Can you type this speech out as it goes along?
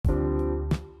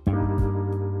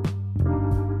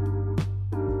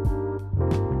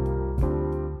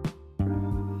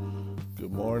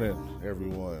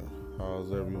everyone.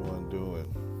 How's everyone doing?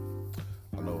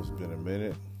 I know it's been a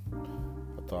minute.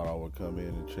 I thought I would come in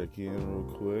and check in real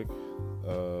quick.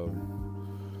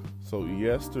 So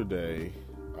yesterday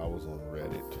I was on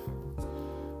Reddit,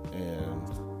 and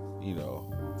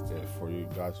for you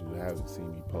guys who haven't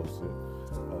seen me post it,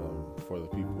 for the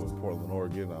people in Portland,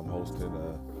 Oregon, I'm hosting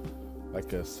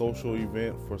a social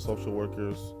event for social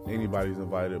workers. Anybody's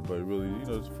invited, but really,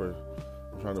 I'm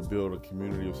trying to build a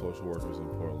community of social workers in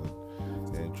Portland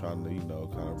and trying to,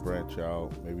 kind of branch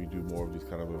out, maybe do more of these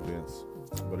kind of events.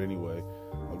 But anyway,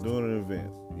 I'm doing an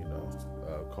event,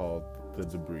 called The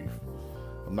Debrief.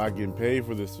 I'm not getting paid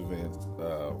for this event.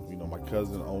 My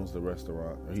cousin owns the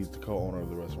restaurant. He's the co-owner of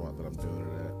the restaurant that I'm doing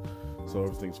it at. So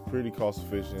everything's pretty cost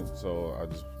efficient. So I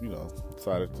just,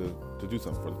 decided to do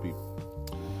something for the people.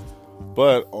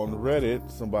 But on Reddit,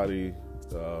 somebody,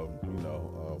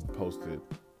 posted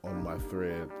on my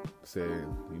thread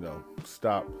saying,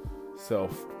 stop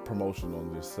self-promotion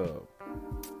on this sub.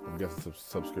 I guess it's a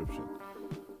subscription.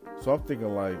 So I'm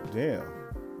thinking damn,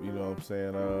 what's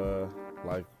that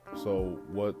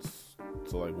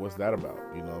about?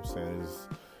 It's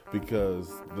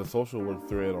because the social work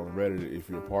thread on Reddit, if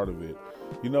you're a part of it,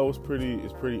 it's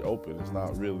pretty open. It's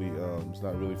not really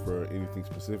for anything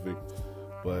specific.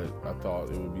 But I thought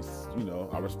it would be,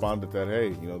 I responded that,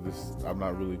 hey, I'm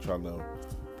not really trying to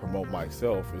promote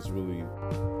myself. It's really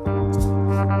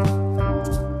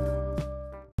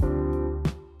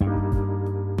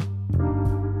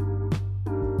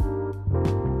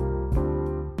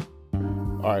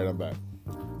all right, I'm back.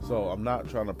 So I'm not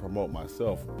trying to promote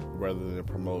myself rather than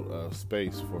promote a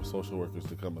space for social workers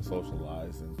to come and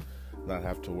socialize and not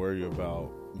have to worry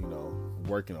about,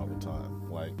 working all the time.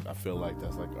 I feel like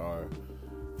that's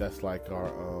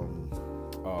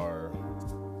our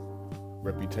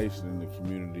reputation in the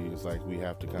community. Is we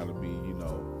have to kind of be,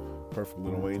 perfect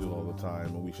little angels all the time,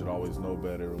 and we should always know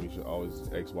better, and we should always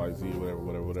X, Y, Z,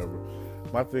 whatever.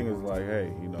 My thing is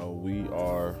hey,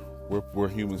 we're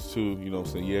humans too,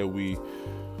 Yeah, we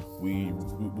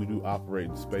do operate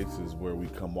in spaces where we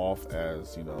come off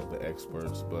as, the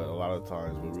experts, but a lot of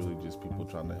times we're really just people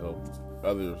trying to help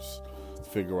others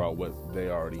figure out what they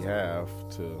already have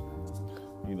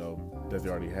that they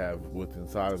already have within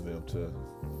inside of them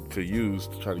to use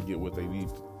to try to get what they need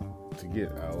to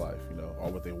get out of life, or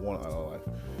what they want out of life.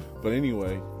 But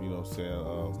anyway,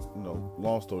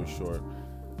 long story short,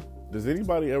 does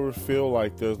anybody ever feel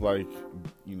like there's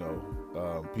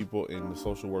people in the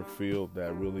social work field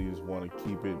that really just want to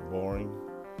keep it boring?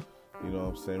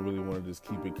 Really want to just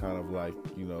keep it kind of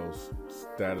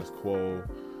status quo,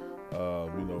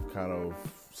 kind of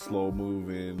slow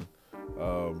moving,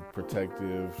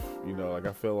 protective.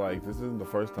 I feel like this isn't the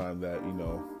first time that,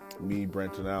 me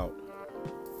branching out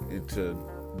into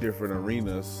different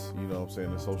arenas,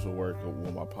 the social work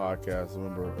on my podcast. I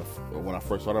remember when I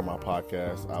first started my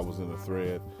podcast, I was in a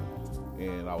thread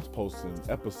and I was posting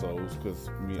episodes because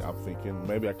I'm thinking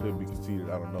maybe I could be conceited,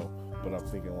 I don't know, but I'm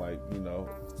thinking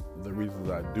the reasons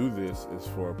I do this is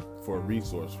for a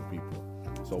resource for people.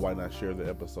 So why not share the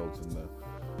episodes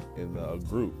in the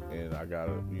group? And I got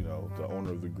the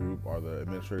owner of the group or the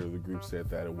administrator of the group said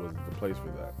that it wasn't the place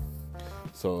for that.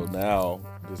 So now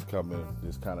this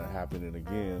kind of happening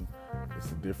again.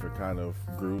 It's a different kind of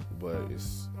group, but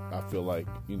I feel like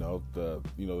the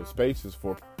space is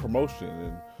for promotion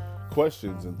and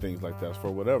questions and things like that,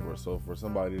 for whatever. So for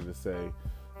somebody to say,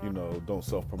 don't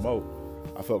self-promote,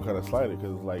 I felt kind of slighted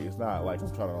because it's not like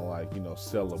I'm trying to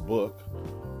sell a book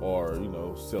or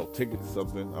sell tickets to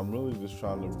something. I'm really just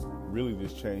trying to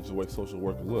change the way social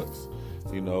work looks.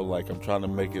 I'm trying to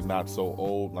make it not so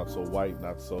old, not so white,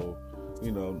 not so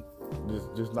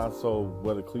just not so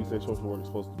what a cliche social work is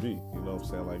supposed to be.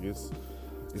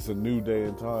 It's a new day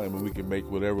and time, and we can make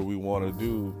whatever we want to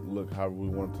do look however we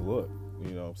want it to look.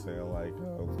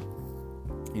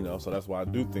 So that's why I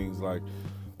do things like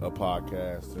a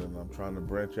podcast, and I'm trying to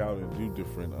branch out and do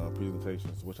different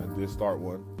presentations, which I did start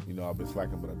one. I've been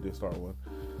slacking, but I did start one.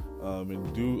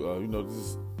 And do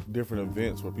just different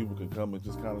events where people can come and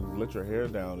just kind of let your hair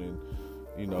down and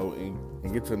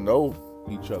and get to know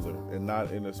each other, and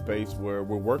not in a space where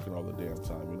we're working all the damn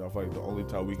time. I feel like the only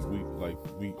time we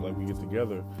get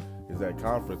together is at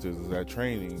conferences, is at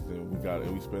trainings, and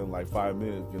we spend 5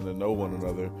 minutes getting to know one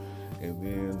another, and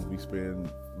then we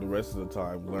spend the rest of the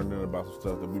time learning about some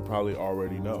stuff that we probably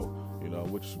already know,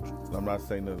 which I'm not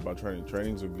saying that about training.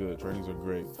 Trainings are good, trainings are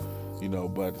great,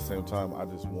 but at the same time, I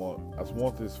just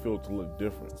want this field to look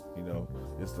different.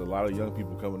 It's a lot of young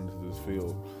people coming into this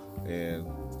field, and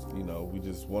we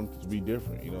just want it to be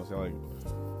different.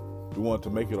 we wanted to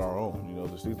make it our own. You know,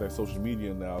 there's things like social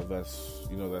media now that's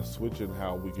switching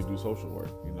how we can do social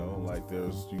work. You know, like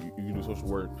you can do social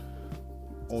work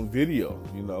on video.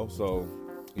 You know, so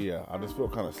yeah, I just feel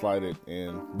kind of slighted,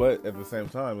 but at the same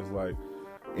time, it's like,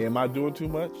 am I doing too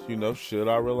much? You know, should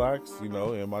I relax? You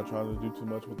know, am I trying to do too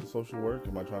much with the social work?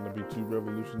 Am I trying to be too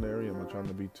revolutionary? Am I trying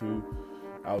to be too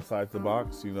outside the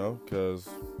box? You know, because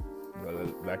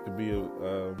that could be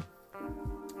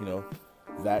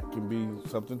that can be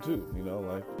something too. You know,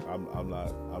 like I'm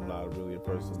not really a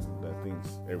person that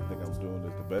thinks everything I'm doing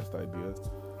is the best idea,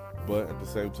 but at the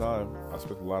same time, I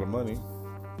spent a lot of money,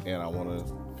 and I want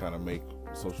to kind of make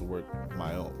social work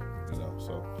my own. You know,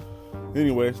 so.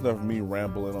 Anyway, it's enough of me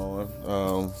rambling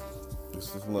on.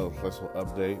 This is another little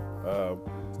update.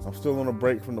 I'm still on a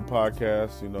break from the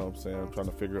podcast. You know what I'm saying? I'm trying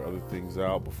to figure other things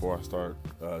out before I start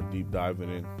deep diving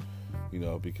in. You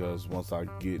know, because once I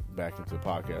get back into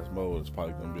podcast mode, it's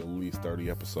probably going to be at least 30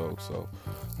 episodes. So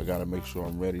I got to make sure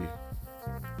I'm ready. You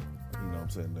know what I'm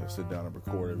saying? To sit down and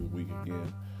record every week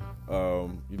again.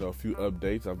 You know, a few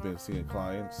updates. I've been seeing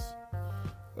clients.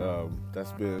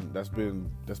 That's been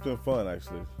fun,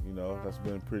 actually. You know, that's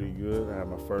been pretty good. I had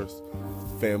my first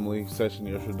family session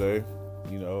yesterday.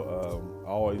 You know, I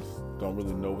always don't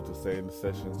really know what to say in the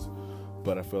sessions,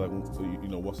 but I feel like, you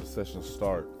know, once the sessions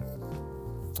start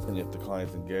and if the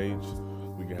client's engaged,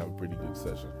 we can have a pretty good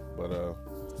session. But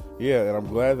yeah, and I'm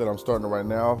glad that I'm starting it right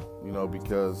now, you know,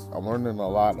 because I'm learning a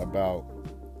lot about,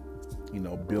 you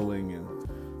know, billing and,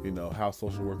 you know, how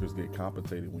social workers get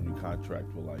compensated when you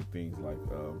contract with like things like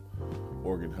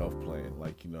Oregon Health Plan.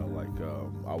 Like, you know, like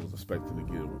I was expecting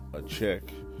to get a check,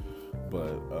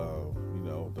 but you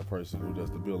know, the person who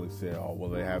does the billing said, oh, well,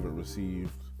 they haven't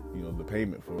received, you know, the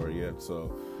payment for it yet.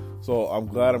 So I'm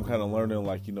glad I'm kind of learning,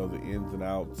 like, you know, the ins and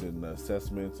outs and the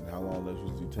assessments and how long those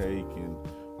usually take and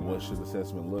what should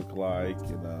assessment look like,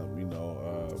 and you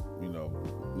know,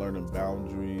 learning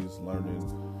boundaries,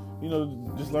 you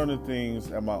know, just learning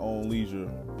things at my own leisure,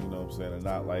 you know what I'm saying, and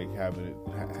not like having it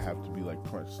have to be like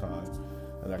crunch time,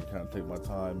 and I can kind of take my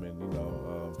time and, you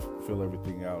know, fill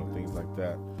everything out and things like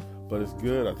that. But it's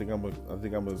good. I think I'm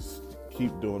gonna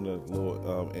keep doing the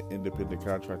little independent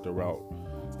contractor route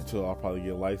until I'll probably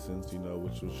get licensed, you know,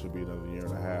 which should be another year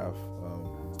and a half.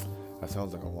 That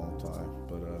sounds like a long time,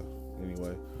 but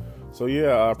anyway. So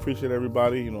yeah, I appreciate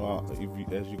everybody. You know, as you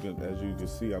can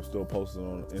see, I'm still posting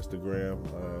on Instagram.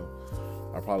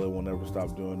 I probably won't ever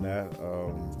stop doing that.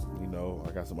 You know,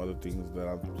 I got some other things that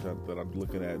I'm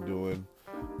looking at doing.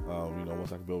 You know,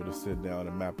 once I can be able to sit down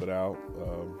and map it out.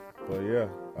 But yeah,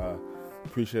 I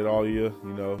appreciate all of you.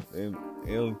 You know,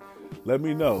 and let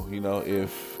me know. You know,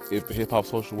 if the hip hop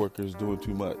social worker is doing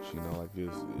too much. You know,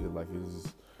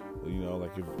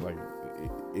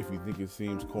 if you think it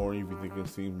seems corny, if you think it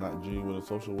seems not genuine in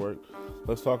social work,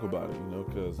 let's talk about it, you know,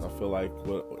 because I feel like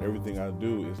everything I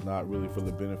do is not really for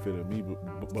the benefit of me, but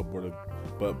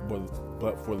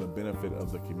for the benefit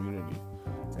of the community.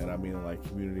 And I mean, like,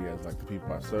 community as like the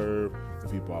people I serve, the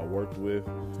people I work with,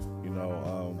 you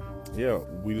know. Yeah,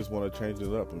 we just want to change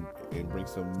it up and bring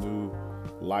some new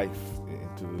life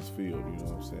into this field, you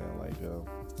know what I'm saying? Like,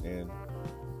 and,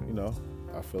 you know,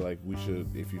 I feel like we should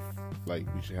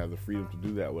have the freedom to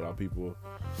do that without people,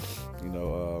 you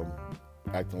know,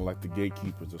 acting like the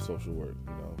gatekeepers of social work,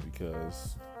 you know,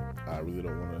 because I really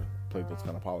don't want to play those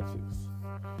kind of politics.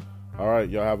 All right,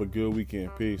 y'all have a good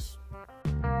weekend. Peace.